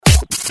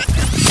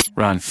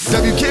Run.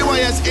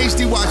 WKYS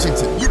HD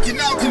Washington. You can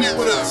now connect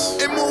with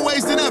us in more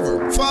ways than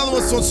ever. Follow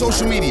us on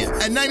social media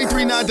at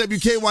 93.9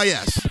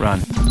 WKYS.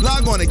 Run.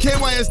 Log on to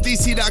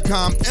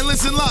KYSDC.com and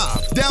listen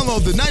live.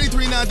 Download the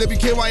 93.9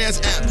 WKYS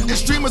app and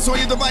stream us on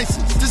your devices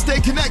to stay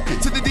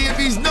connected to the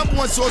DMV's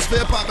 #1 source for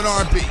hip-hop and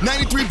R&B.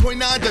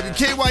 93.9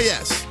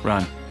 WKYS.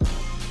 Run.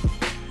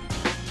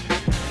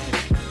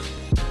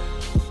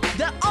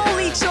 The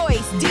only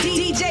choice,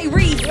 DJ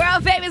Reese.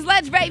 World famous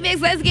lunch break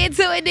mix. Let's get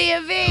to it,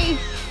 DMV.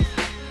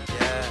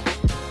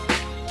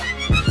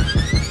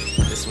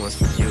 This one's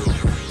for you.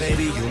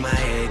 Baby, you my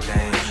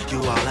everything. You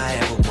all I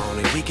ever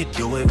wanted. We could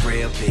do it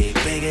real big,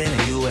 bigger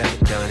than you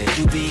ever done it.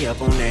 You be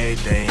up on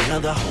everything,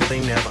 the whole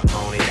thing never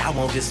own it. I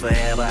want this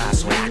forever, I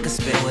swear I could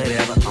spend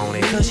whatever on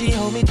it. Cause she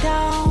hold me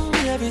down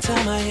every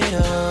time I hit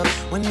her.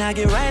 When I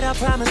get right, I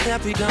promise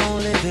that we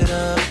gon' live it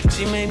up.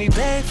 She made me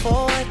beg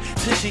for it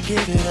till she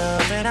give it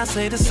up. And I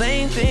say the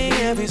same thing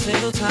every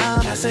single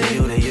time. I say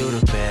you the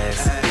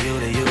best, you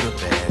the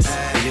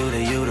best, you the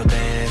best, you the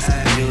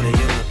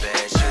best.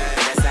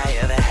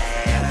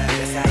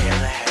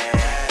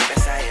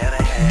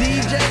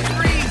 DJ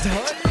Reese,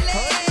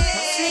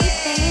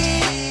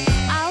 sleeping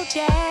all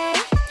day,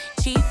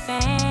 cheap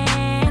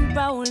and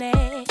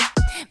rolling,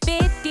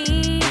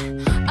 50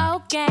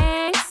 old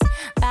gangs,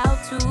 about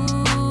to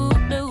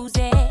lose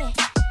it.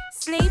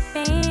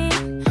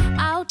 Sleeping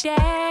all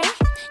day,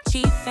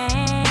 cheap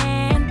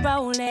and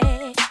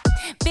rolling,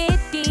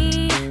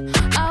 50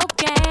 old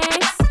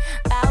gangs,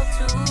 about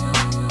to.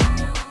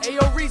 Hey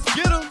yo, Reese,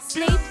 get him.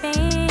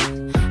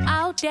 Sleeping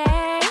all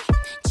day,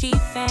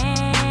 cheap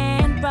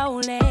and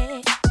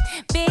rolling,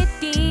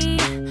 50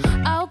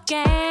 old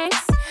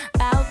gangs,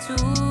 about to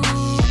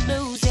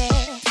lose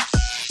it.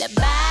 The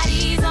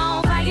body's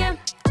on fire.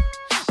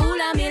 Ooh,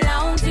 love me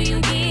long till you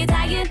get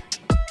tired.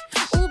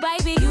 Ooh,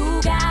 baby,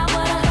 you got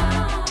what I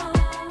want.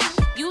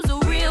 You's a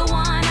real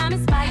one, I'm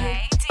inspired.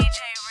 Hey,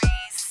 DJ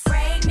Reese.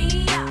 Break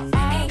me off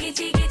and get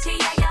you,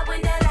 yeah,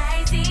 when the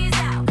lights is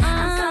out.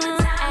 I'm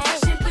summertime, I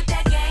should put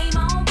that game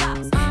on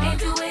pause and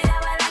do it how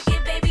I like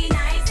it, baby,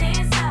 nice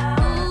and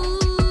slow.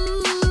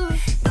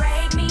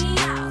 Break me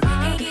off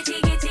and get you,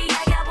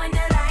 yeah, when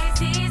the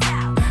lights is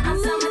out. I'm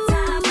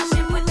summertime, I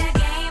should put that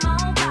game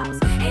on pause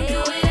and do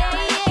it how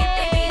I like it,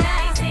 baby,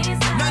 nice and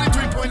slow.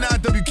 93.9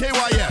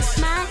 WKYS.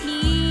 My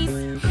knees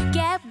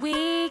get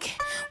weak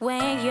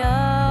when you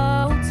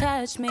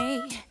touch me.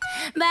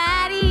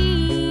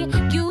 Body,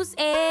 use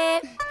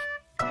it,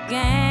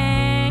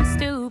 gang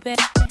stupid.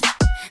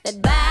 That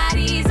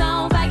body's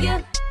on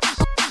fire.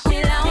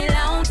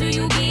 Long till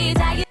you get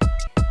tired.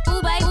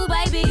 Ooh,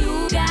 baby,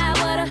 you got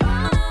what I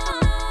want.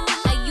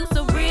 Like you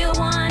so real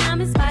one,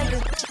 I'm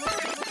inspired.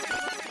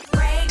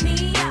 Break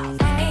me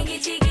off and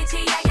get you,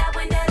 yeah,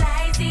 when the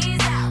lights is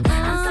out.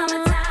 I'm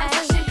summertime,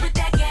 I should put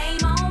that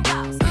game on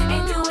pause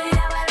and do it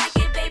how I like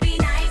it, baby,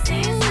 nice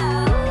and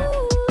slow.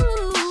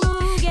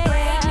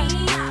 Break me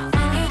off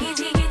and get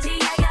you,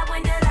 yeah,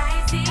 when the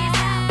lights is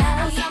out.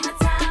 I'm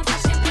summertime, I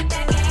should put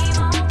that game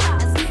on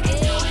pause and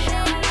do it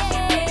how I like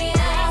it, baby,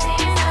 nice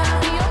and slow.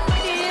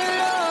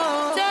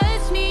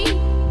 Touch me,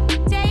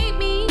 take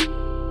me,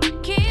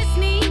 kiss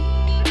me,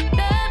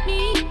 love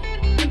me,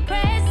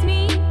 impress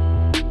me,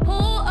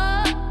 pull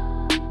up,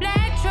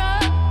 black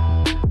truck,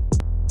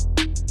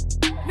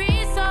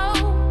 wrist so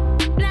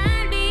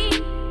blindly,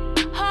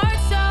 heart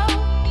so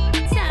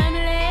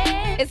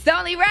timeless. It's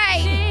only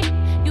right.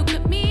 You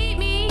could meet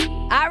me,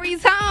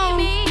 Ari's home.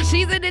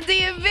 She's in the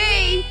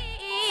DMV.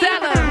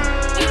 Tell her.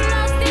 you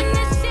lost in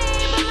the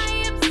shape of my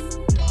hips.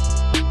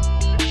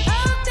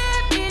 Hope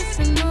that it's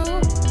a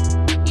move.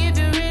 If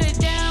you're really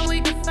down, we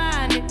can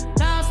find it.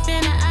 Lost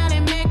in the alley,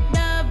 make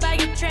love by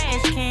your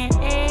trash can.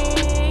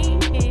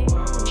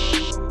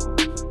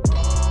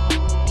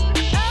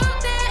 Hope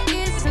that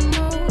it's a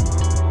move.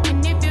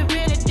 And if you're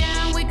really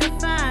down, we can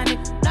find it.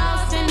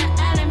 Lost in the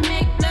alley,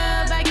 make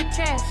love by your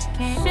trash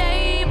can.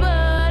 Shea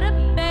butter,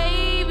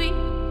 baby.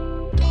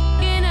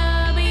 Can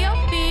I be your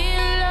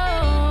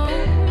pillow?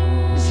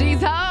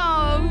 She's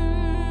home.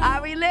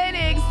 Ari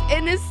Lennox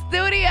in the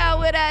studio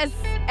with us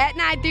at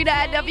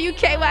 939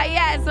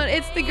 WKYS on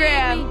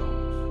Instagram.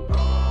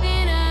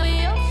 Can I be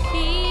your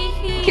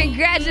sheet?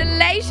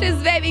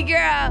 Congratulations, baby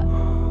girl.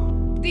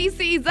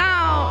 DC's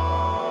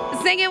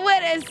on. Singing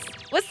with us.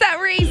 What's up,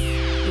 Reese?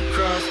 You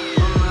crossed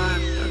my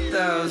mind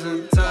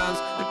 1,000 times.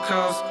 The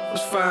cost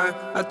was fine.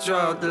 I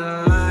draw the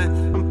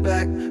line. I'm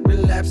back,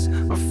 relapse,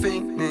 I'm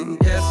fainting.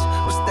 Yes,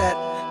 what's that?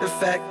 In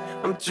fact,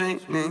 I'm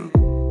drinking.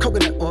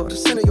 Coconut oil, the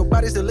center of your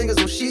body still lingers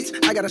on sheets.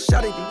 I got a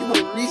shot at you, you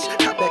won't reach.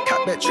 Cop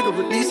that, trigger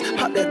release.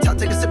 Pop that top,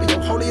 take a sip of your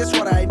holiest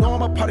water. I know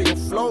I'm a part of your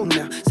flow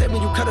now. Said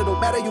when you cut it, don't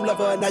matter, you love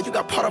her now. You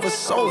got part of her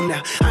soul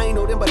now. I ain't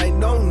know them, but I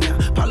know now.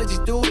 Apologies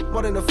due,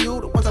 more than a few.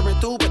 The ones I ran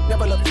through, but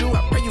never loved you.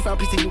 I pray you found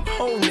peace and you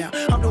whole now.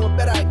 I'm doing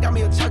better, I got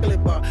me a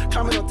chocolate bar.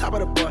 Climbing on top of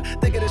the bar.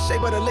 Think of the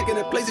shape of the lick in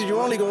the places you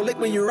only gon' lick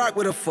when you rock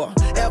with her for.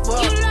 Ever.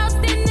 You lost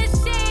in the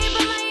shape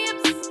of my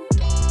hips.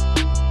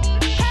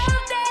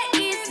 Hope that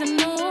it's a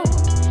move.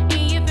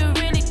 And if you're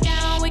really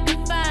down, we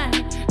can find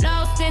it.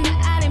 Lost in the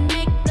alley,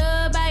 make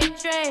love by your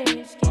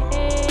trash can.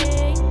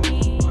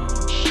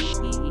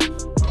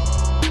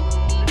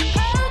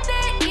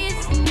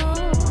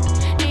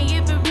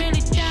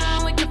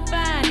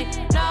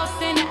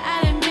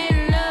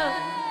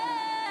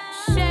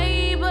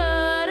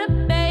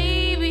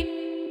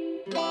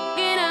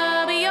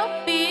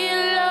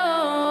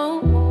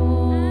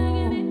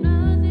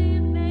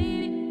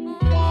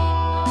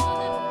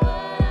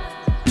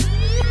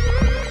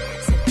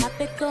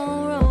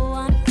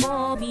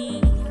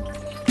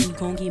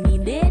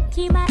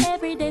 keep my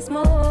everyday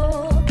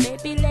small.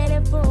 Baby, let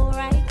it fall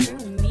right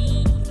through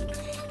me.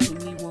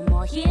 Give me one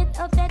more hit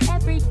of that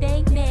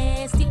everyday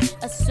nasty.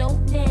 So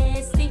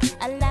nasty.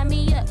 Allow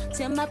me up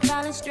till my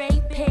problems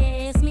straight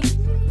past me.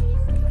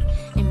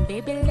 And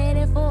baby, let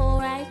it fall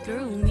right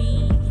through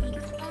me.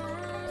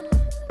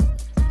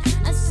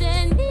 I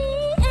said,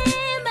 me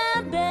and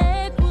my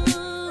backwood.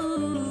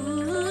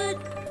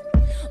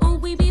 Oh,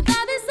 we be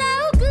vibing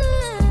so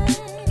good.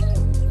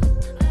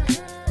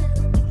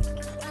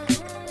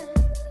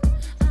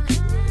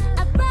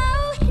 I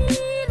brought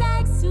he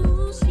like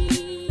sushi.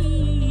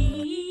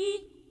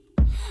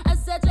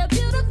 Such a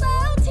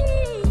beautiful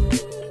tea.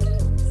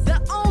 The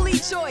only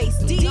choice,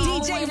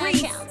 DJ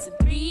Reese. Count to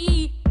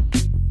three.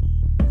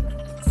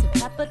 So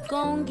Papa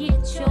gon'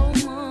 get your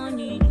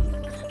money.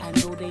 I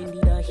know they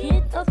need a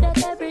hit of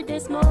that everyday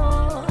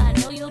small. I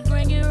know you'll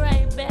bring it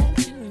right back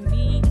to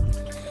me.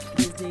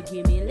 Just to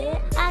give me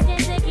lit, I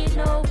can't take it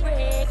no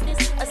break.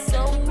 This is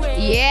so rare.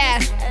 Yeah.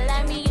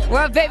 Allow me a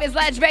World famous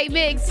lunch break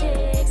mix.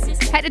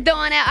 Texas. Had to throw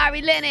on that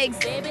Ari Lennox.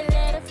 Baby,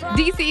 let it fall.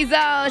 DC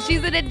Zone.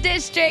 She's in the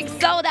district.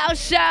 Sold out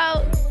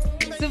show.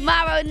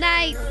 Tomorrow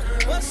night.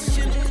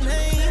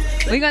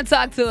 We're going to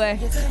talk to her.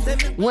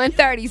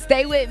 1:30.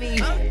 Stay with me.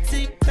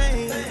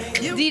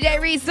 DJ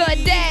Reese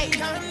on deck.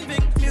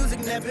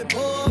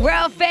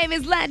 World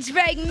famous lunch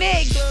break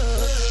mix.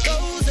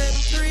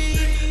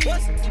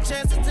 What's the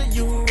chances of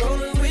you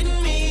rolling with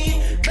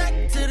me? Back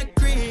to the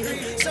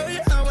crib, show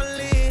you how I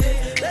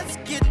live. Let's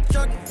get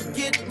drunk,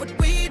 forget what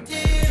we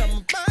did.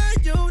 I'ma buy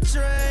you a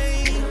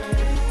train.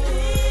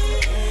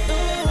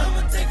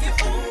 I'ma take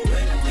it home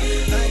with me.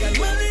 I got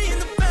money in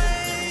the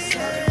bank.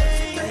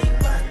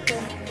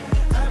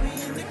 I be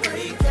in the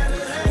great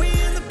Cadillac. We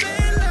in the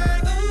bed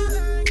like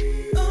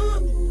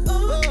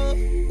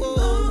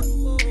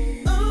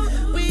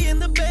we in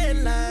the bed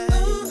like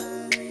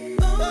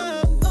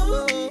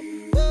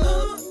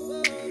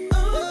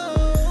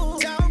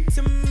talk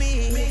to me.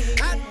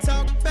 I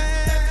talk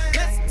back.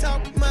 Let's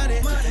talk money.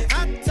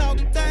 I talk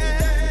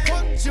that.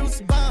 Quote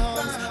juice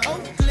bombs.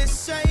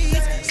 Oakless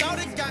shades.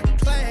 Shorty got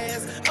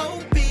class.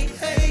 Oh,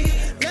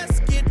 behave. Let's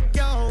get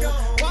gone.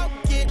 Walk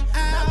it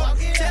out.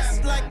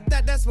 Just like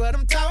that. That's what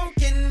I'm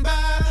talking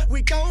about.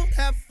 We gon'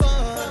 have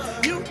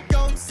fun. You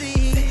gon'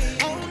 see.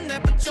 On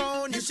that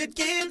Patron, you should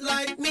get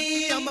like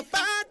me. I'ma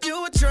buy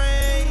you a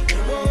train.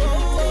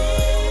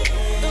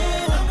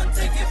 I'ma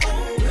take it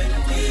home with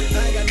me. I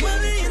got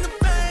money in the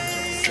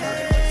bank.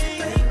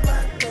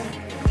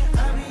 I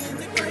be in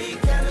the great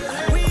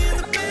Cadillac. We in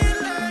the bed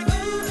like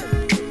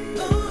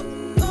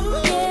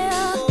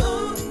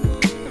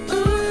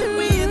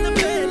we in the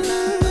bed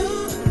like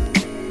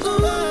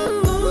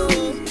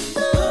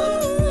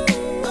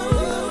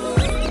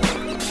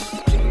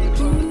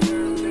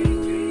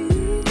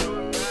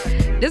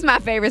This is my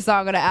favorite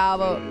song on the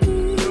album.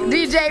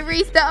 DJ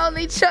Reese, the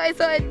only choice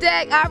on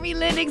deck. Ari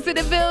Lennox in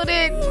the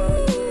building.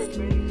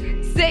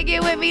 Sing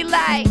it with me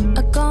like.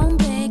 I gon'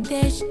 beg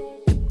that shit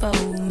for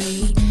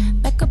me.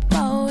 Back up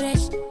all that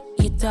shit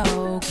you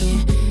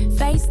talking.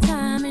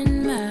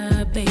 FaceTiming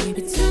my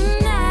baby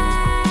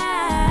tonight.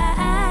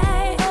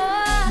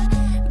 Oh,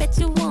 bet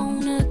you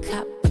wanna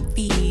cop a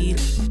feed.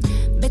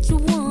 Bet you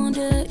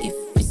wonder if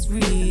it's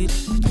real.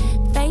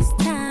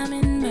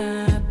 FaceTiming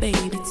my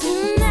baby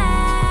tonight.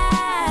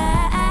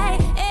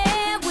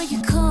 And when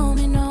you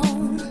coming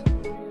home,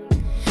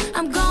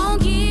 I'm gon'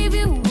 give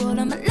you all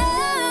of my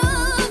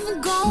love.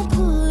 I'm gon'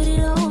 put it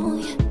on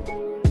you.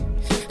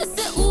 I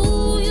said,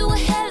 ooh,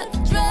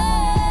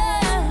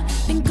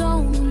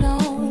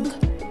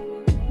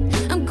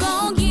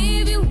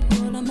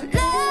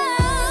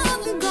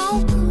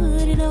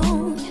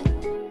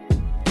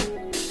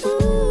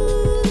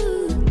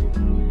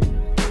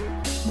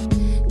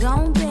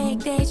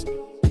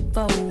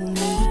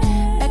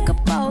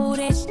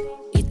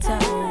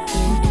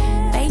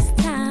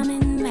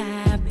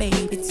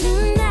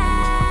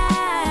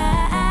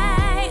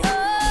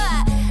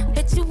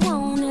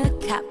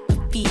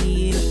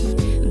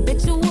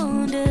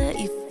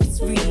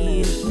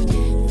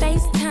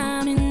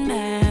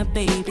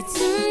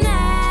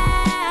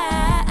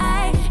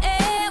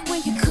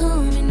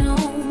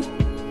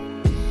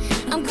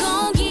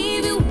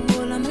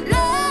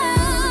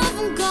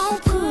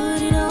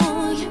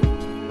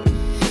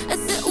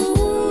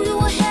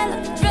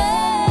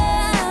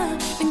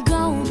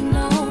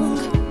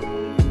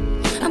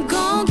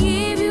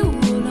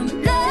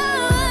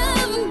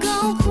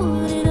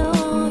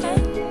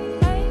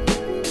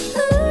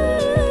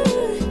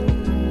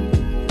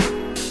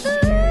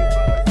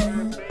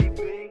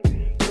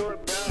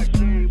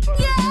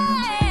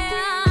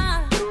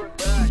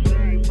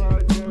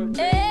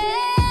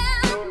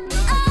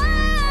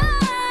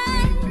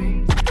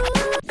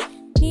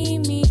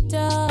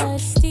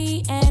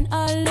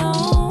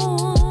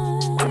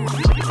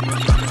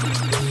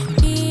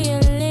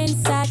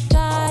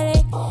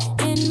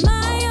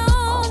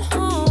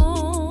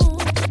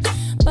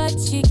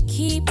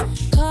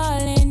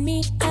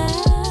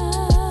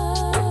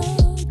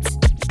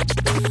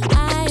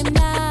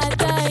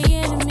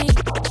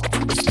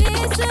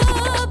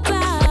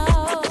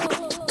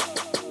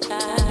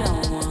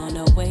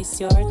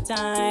 your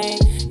time.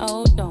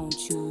 Oh, don't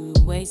you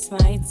waste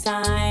my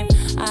time.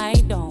 I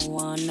don't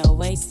wanna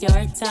waste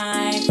your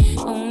time.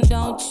 Oh,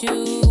 don't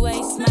you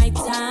waste my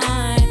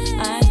time.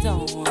 I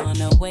don't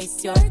wanna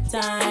waste your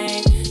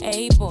time.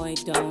 Hey boy,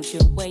 don't you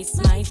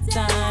waste my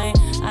time.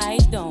 I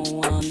don't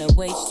wanna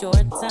waste your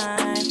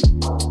time.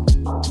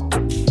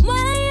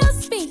 Why don't you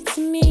speak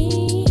to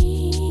me?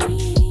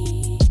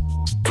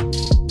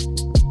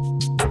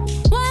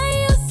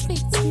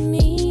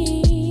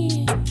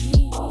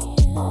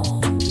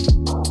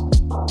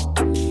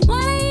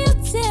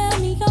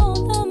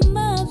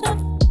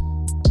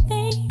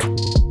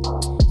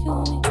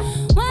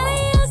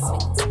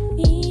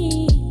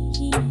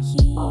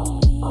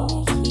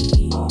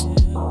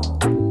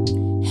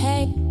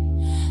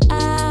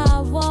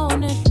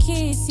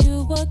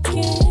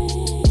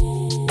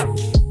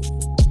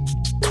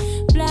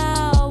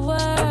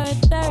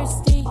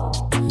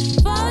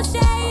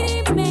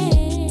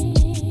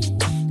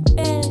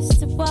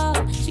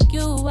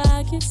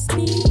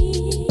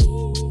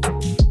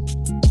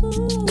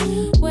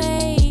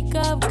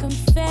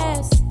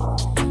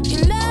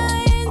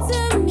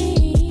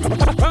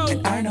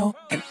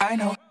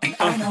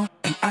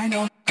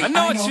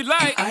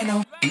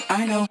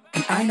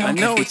 I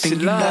know what you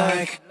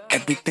like,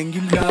 everything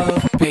you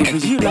love, baby,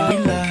 you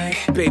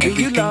like, baby,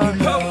 you love,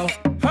 and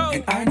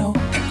I know, I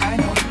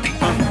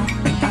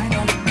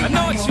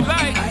know what you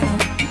like, I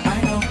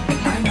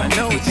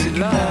know what you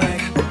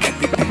like,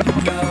 everything you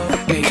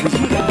love, baby,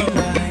 you love,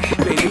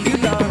 baby, you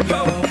love,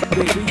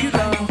 baby, you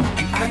love,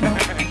 I know,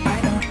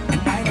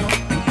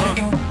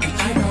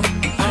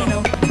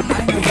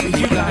 baby,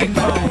 you like,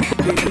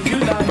 baby, you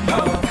love,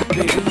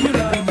 baby, you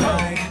love,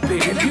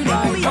 baby, you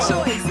like,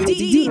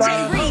 DJ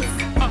Reese.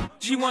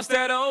 She wants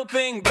that old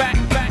thing back.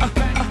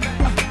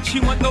 She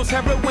want those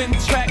heroin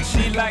tracks.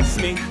 She likes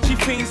me. She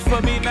fiends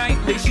for me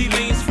nightly. She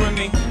leans for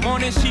me.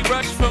 Morning she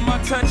rush for my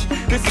touch.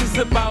 This is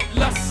about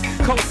lust.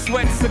 Cold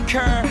sweats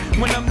occur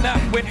when I'm not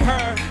with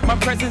her. My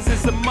presence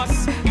is a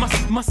must.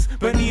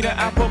 Bonita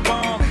apple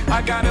bomb.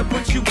 I gotta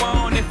put you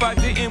on. If I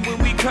didn't, when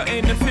we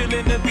cutting, the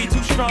feeling to be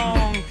too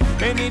strong.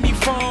 In any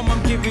form,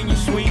 I'm giving you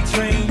sweet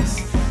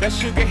dreams. That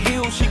Sugar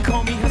Hill, she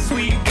call me her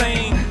sweet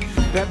thing.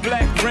 That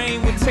black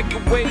rain would take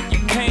away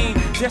your pain.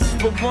 Just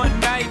for one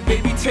night,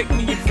 baby, take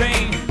me in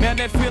vain. Now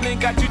that feeling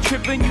got you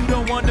tripping, you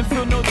don't wanna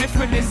feel no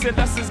different. This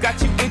lust has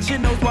got you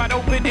itching, nose wide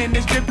open and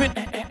it's dripping.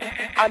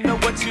 I know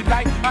what you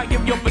like, I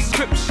am your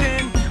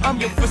prescription. I'm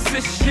your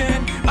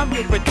physician, I'm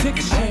your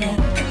addiction.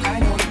 I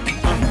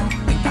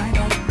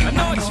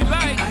know what you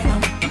like. I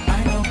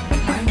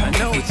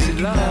know what you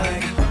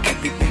like.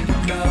 Everything you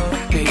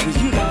love, baby,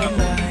 you love.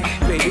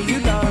 Baby, you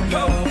love,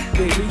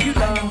 baby, you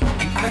love.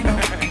 I know.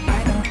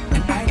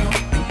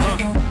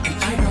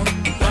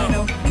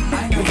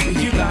 Baby,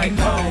 you like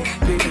home.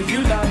 Baby,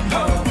 you like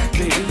home.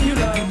 Baby, you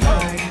like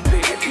home.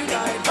 Baby, you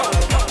like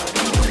home.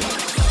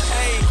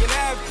 Hey, can I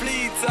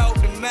please talk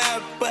to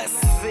my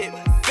busted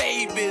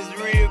babies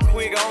real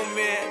quick on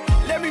me?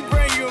 Let me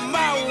bring you in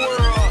my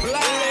world.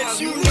 Let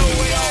you know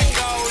what I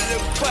call the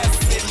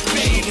busted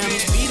baby. I'm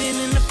speeding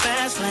in the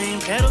fast lane,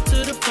 pedal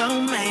to the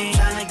floor, man.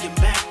 Tryna get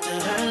back to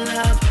her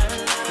love.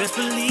 Best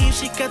believe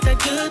she got that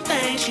good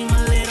thing. She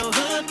my little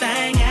hood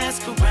thing.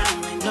 Ask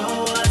around, they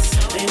know us.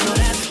 They know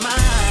that's mine.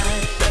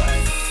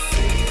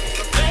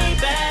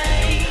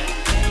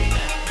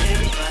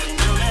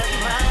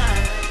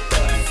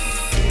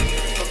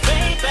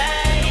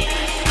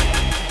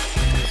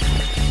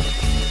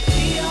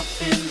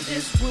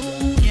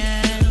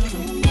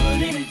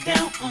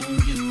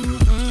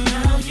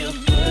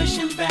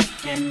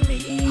 Back at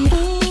me.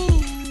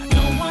 I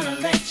don't wanna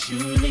let you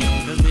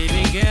leave. Cause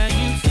baby girl,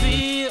 you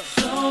feel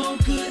so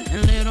good.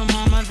 And little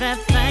mama, that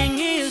thing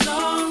is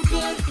so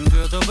good. And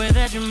girl, the way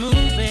that you move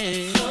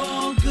it,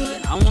 so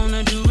good. I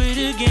wanna do it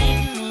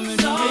again.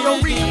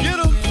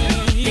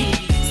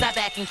 Stop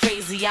acting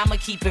crazy, I'ma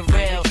keep it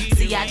real.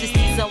 See, I just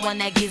need someone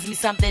that gives me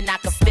something I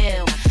can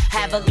feel.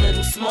 Have a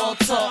little small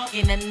talk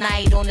in the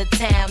night on the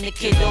town. It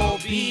could all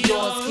be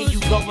yours. Can you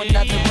go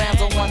another round?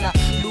 Don't wanna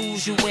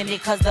lose you in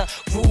it, cause the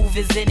groove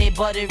is in it.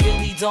 But it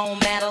really don't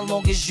matter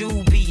long as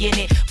you be in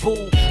it.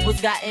 Boo,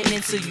 what's gotten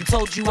into you?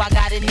 Told you I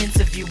got an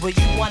interview, but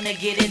you wanna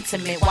get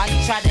intimate. Why you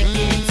try to get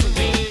into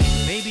it?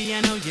 Baby,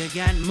 I know you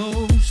got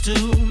moves to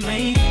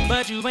make,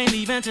 but you ain't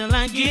leaving till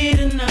I get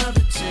another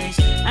taste.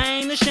 I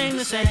ain't ashamed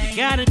to say you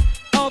got it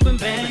open,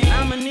 baby.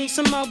 I'ma need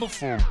some more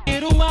before I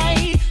get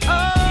away.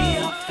 Oh, we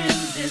up in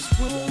this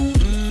room,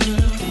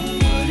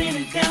 putting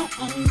it down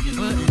on you,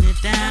 putting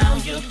it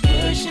down. You're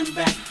pushing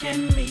back at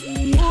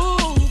me.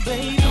 Ooh,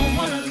 baby, don't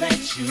wanna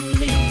let you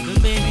leave. Cause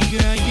baby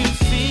girl, you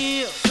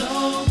feel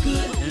so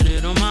good. And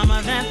little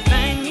mama, that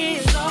thing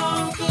is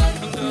so good.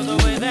 And girl, the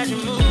way that you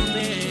move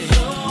it,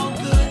 so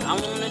good. I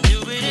wanna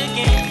do it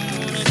again.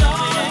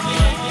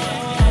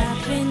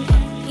 I've been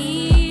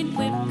eating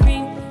whipped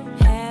cream,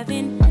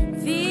 having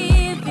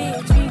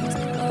vivid dreams.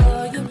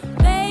 Oh, you're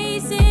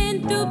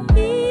pacing through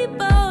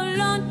people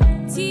on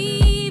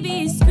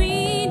TV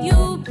screen.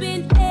 You've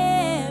been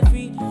everywhere.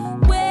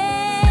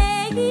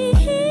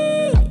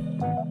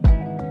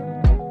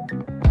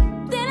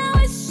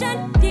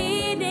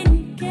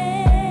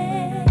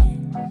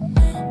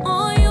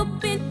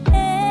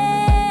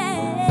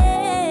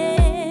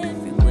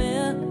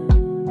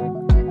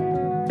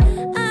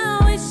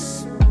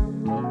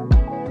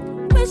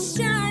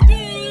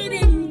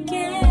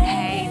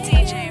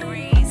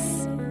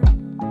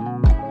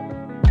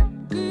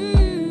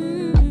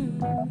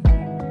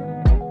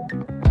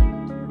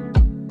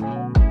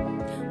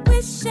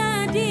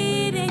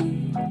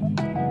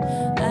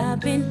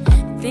 been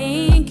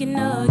thinking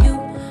of you.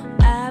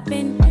 I've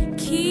been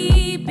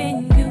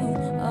keeping you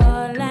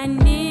all I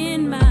need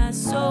my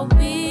soul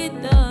with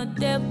the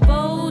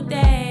devil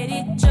that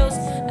it chose.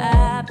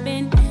 I've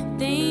been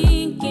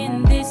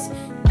thinking this,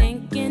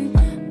 thinking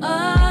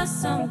of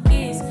some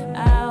kiss.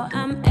 How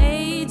I'm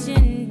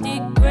aging,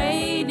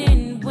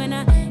 degrading when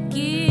I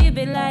give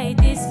it like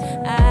this.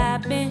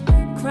 I've been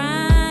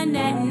crying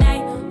at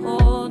night,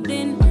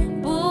 holding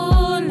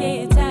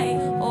bullet tight,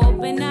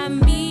 hoping I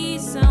meet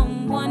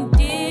someone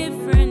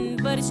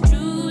different, but it's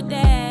true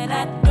that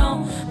I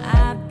don't.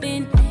 I've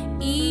been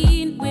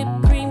eating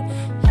whipped cream,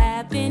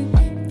 having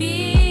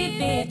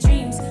vivid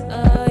dreams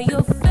of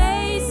your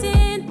face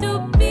and the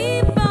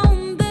beep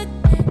on the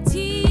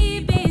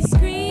TV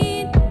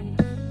screen.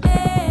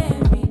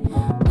 Everywhere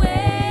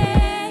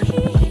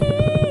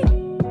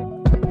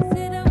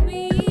said I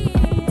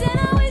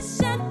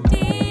wish I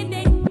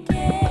didn't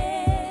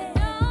care.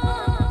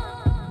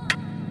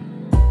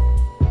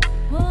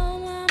 Oh,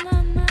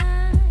 my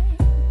mind,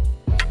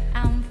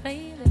 I'm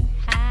feeling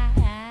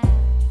high.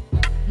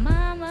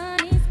 My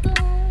money's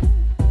gone,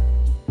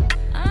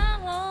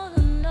 I'm all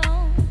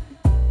alone.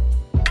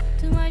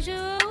 Too much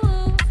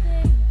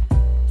losing,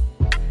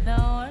 the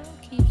world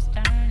keeps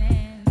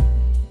turning.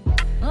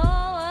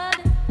 Oh, what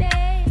a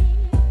day,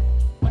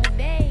 what a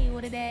day,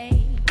 what a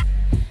day.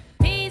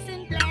 Peace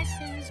and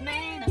blessings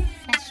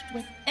manifest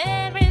with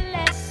every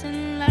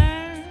lesson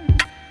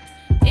learned.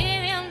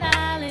 If your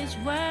knowledge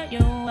were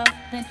your wealth,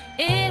 then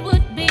it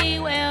would be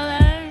well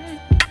earned.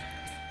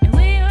 And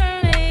we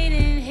were made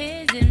in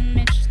his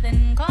image,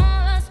 then call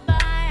us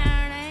by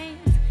our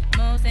names.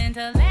 Most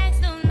intellects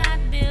do not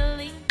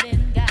believe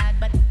in God,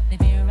 but they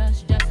fear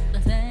us just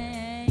the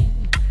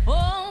same.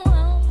 Oh,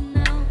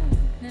 no,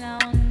 no,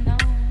 no.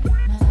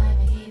 My life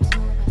keeps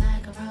moving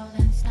like a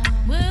rolling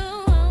stone.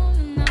 Oh,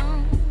 no,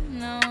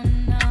 no,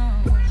 no.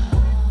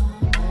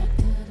 All night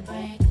to the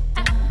break of dawn. I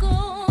go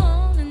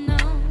on and on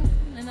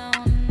and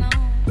on and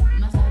on.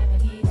 My life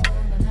keeps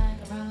moving like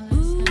a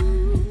rolling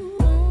stone.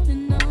 On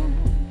and on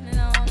and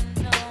on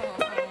and on.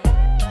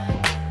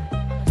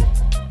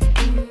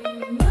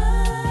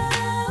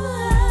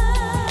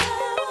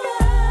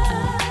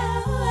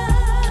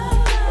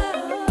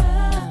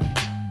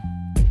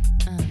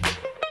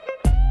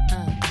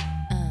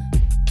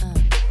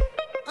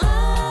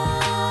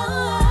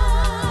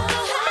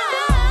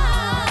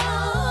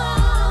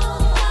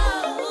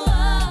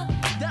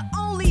 The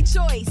only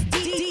choice,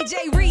 DJ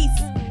Reese.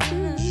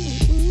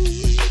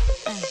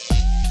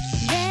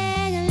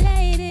 Dragon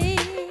lady,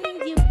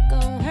 you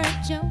gon'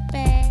 hurt your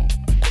back.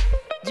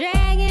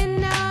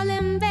 Dragging all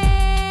them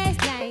bags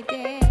like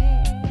that.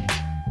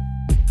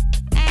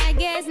 I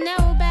guess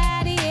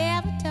nobody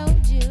ever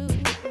told you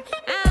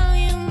all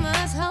you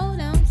must hold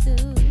on to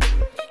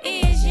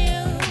is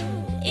you,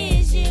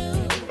 is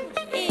you,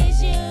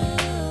 is you.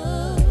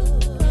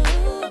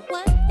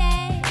 One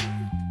day,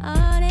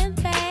 all them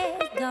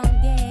bags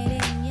gon' get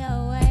in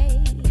your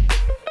way.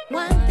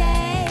 One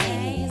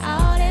day,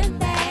 all them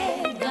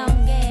bags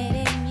gon' get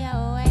in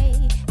your way.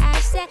 I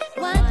said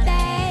one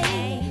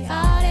day,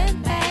 all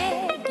them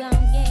bags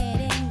gon' get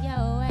in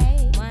your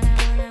way.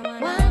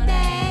 One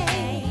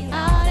day,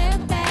 all them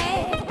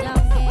bags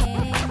gon' get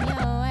in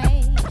your way.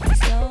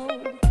 So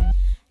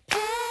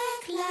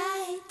pack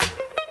light,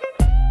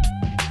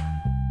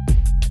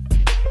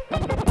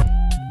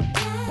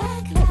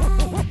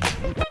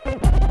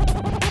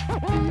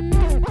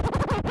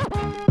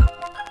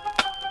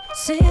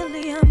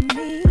 Silly of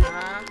me,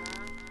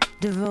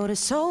 devoted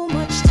so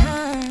much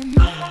time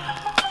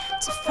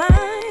to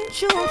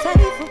find you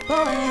unfaithful,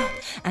 boy.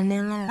 I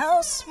nearly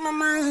lost my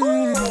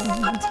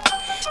mind.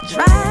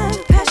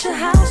 Drive past your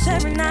house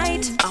every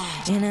night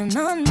in an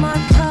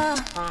unmarked car,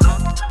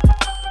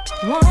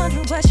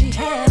 wondering what she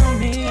had on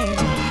me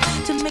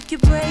to make you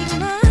break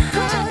my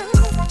heart.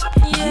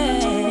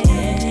 Yeah,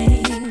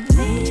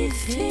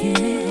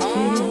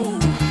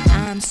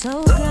 I'm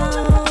so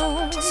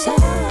gone. So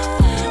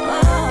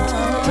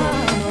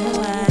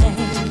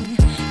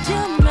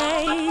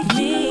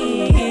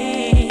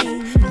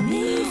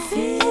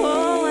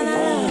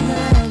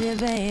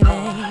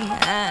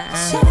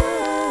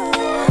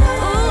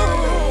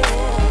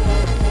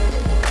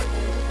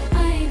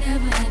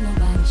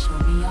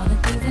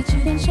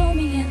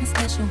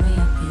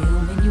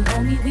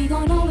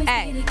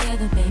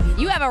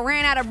You ever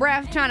ran out of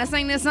breath trying to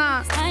sing this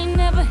song? I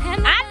never had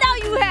no. I know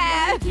you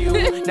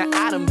have. Now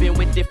I done been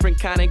with different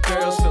kind of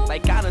girls. Feel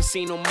like I done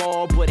seen them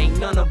all, but ain't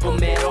none of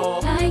them at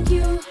all like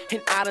you.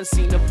 And I done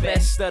seen the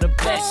best of the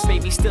best.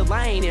 Baby, still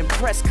I ain't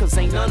impressed, cause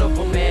ain't none of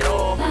them at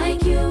all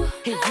like you.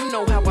 And you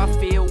know how I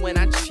feel when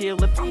I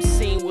chill. If I'm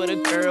seen with a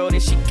girl,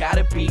 then she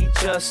gotta be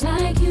just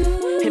like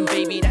you. And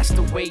baby, that's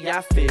the way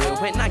I feel.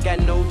 And I got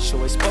no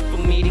choice but for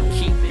me to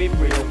keep it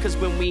real. Cause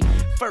when we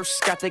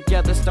first got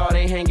together,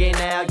 started hanging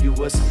out, you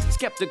was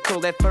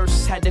skeptical at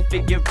first, had to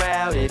figure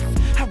out if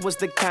I was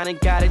the kind of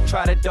guy that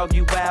try to dog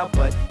you out.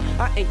 But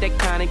I ain't that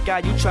kind of guy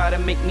you try to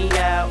make me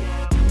out.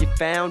 You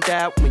found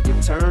out when you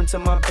turned to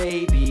my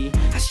baby.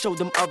 I showed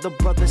them other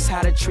brothers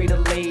how to treat a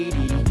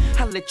lady.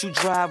 I let you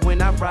drive when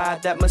I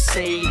ride that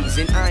Mercedes.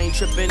 And I ain't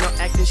tripping or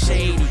acting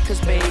shady, cause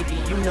baby,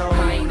 you know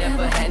I ain't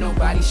never had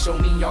nobody show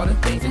me all the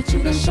things that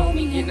you done show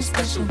me. In a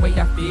special way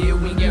I feel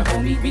when you're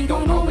homie. We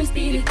gon' always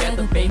be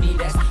together, baby,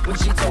 that's what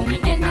she told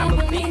me. And I'm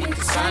a big it,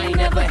 cause I ain't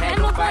never had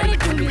nobody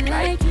do me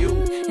like you.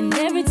 And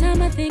every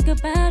time I think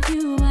about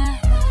you,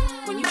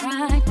 when you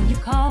ride, when you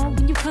call,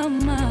 when you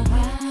come up,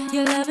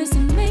 your love is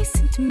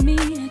amazing to me.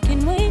 I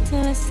can't wait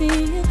till I see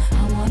you.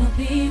 I wanna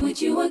be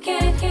with you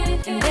again.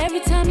 And every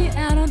time you're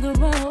out on the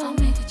road, I'll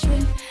make a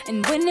trip.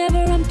 And whenever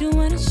I'm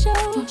doing a show,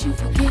 don't you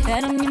forget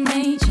that I'm your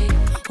main chick.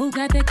 Who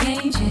got the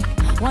game chick?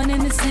 One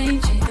and the same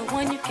chick. The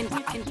one you can.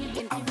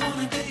 I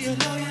wanna be your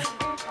lawyer.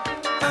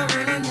 I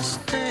really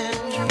understand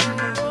you,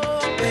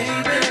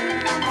 baby.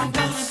 I wanna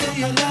be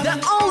your lover. The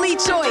only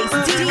choice,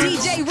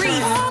 DJ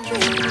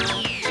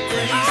Reese.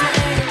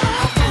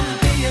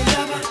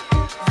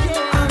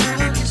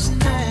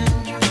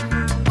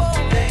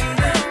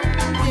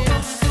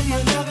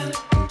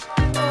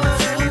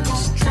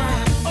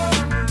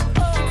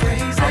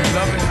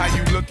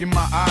 In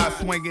my eyes,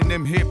 swinging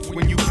them hips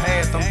when you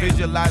pass. I'm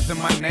visualizing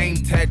my name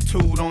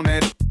tattooed on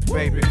that,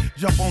 baby.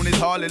 Jump on this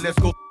Harley, let's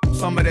go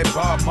some of that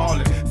Bob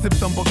Marley. Sip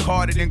some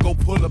Bacardi, then go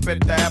pull up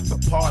at the after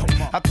party.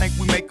 I think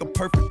we make a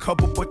perfect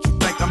couple, but you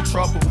think I'm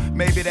trouble.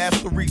 Maybe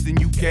that's the reason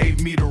you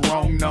gave me the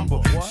wrong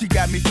number. She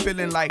got me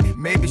feeling like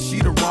maybe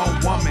she the wrong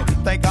woman.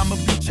 Think I'ma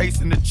be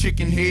chasing the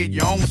chicken head,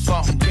 you own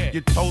something.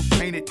 Your toes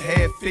painted,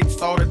 hair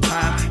fixed all the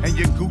time, and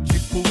your Gucci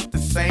boots the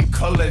same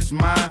color as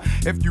mine.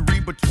 If you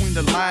read between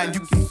the lines,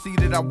 you can see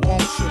that I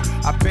want you.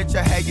 I bet you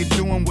how you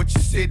doing what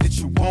you said that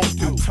you won't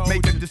do.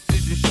 Make a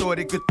decision, sure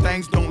that good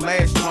things don't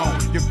last long.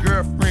 Your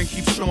girlfriend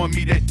keeps showing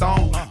me that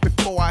thong.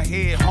 Before I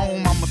head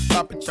home, I'ma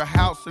stop at your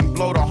house and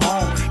blow the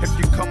horn. If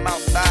you come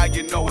outside,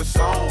 you know it's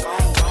on.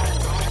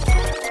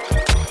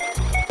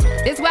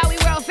 This is why we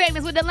world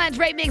famous with the lunch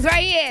break mix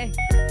right here.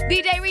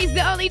 DJ Reese,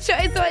 the only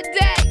choice on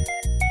deck.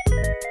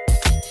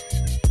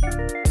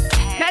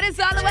 Cut us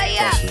all the way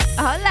up.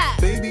 Hold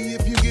up. Baby,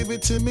 if you give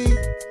it to me,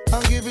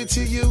 I'll give it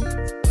to you.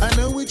 I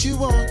know what you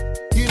want.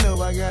 You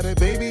know I got it.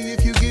 Baby,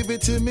 if you give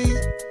it to me,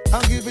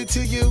 I'll give it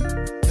to you.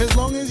 As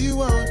long as you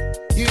want.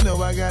 You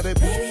know I got it.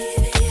 Baby,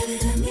 if you give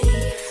it to me,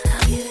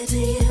 I'll give it to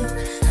you.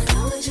 I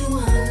know what you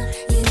want.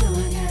 You know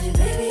I got it.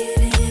 Baby, if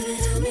you give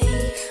it to me,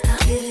 I'll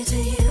give it to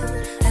you.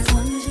 As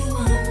long as you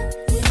want.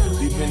 You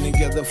know We've been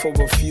together for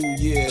a few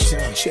years,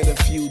 shed a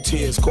few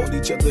tears, called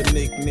each other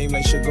nicknames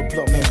like Sugar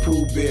Plum and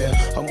Pooh Bear.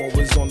 I'm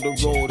always on the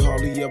road,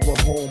 hardly ever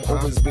home.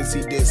 Always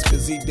busy this,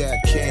 busy that,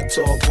 can't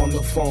talk on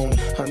the phone.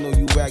 I know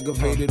you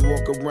aggravated,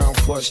 walk around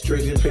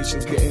frustrated,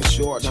 patience getting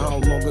short. How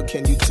longer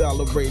can you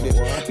tolerate it?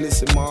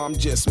 Listen, ma, I'm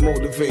just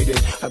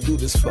motivated. I do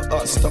this for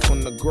us, stuck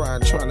on the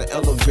grind, trying to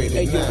elevate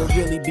it. Hey, yo, to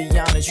really be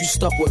honest, you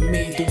stuck with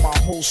me through my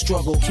whole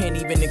struggle. Can't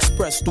even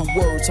express through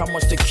words how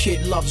much the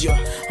kid loves you.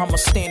 I'ma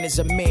stand as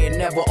a man,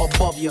 never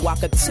above you. I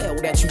could tell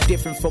that you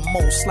different from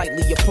most,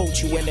 slightly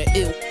approach you in the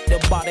ill.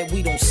 About it,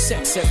 we don't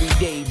sex every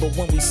day, but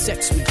when we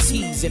sex, we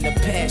tease in a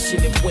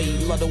passionate way.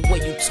 Love the way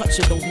you touch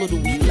it, those little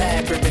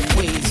elaborate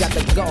ways. Got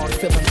the guard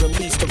feeling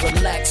released to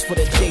relax for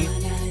the day.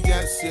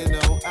 Yes, you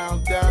know I'll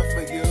die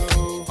for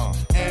you,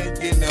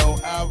 and you know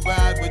I'll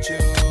ride with you.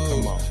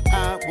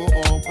 I will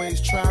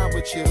always try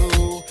with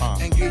you,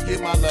 and give you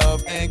my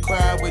love and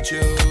cry with you.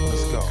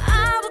 Let's go.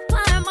 I will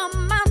climb a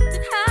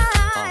mountain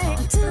high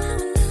until our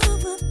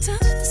love will touch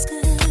the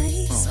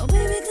sky. So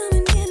baby, come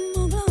and get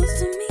more close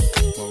to me.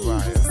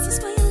 This is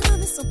where your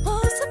love is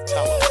supposed to be.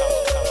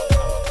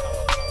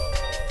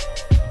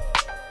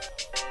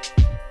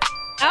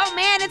 Oh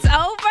man, it's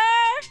over.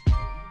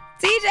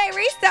 DJ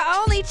Reese, the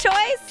only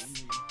choice.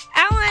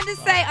 I wanted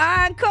to say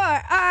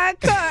encore,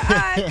 encore,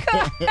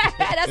 encore.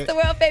 That's the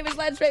world famous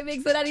lunch break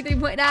mix on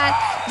 93.9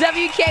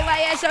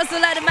 WKYS. Show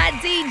some love to my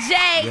DJ.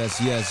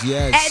 Yes, yes,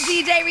 yes. At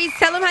DJ Reese,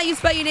 tell them how you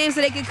spell your name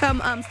so they can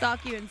come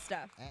stalk you and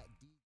stuff.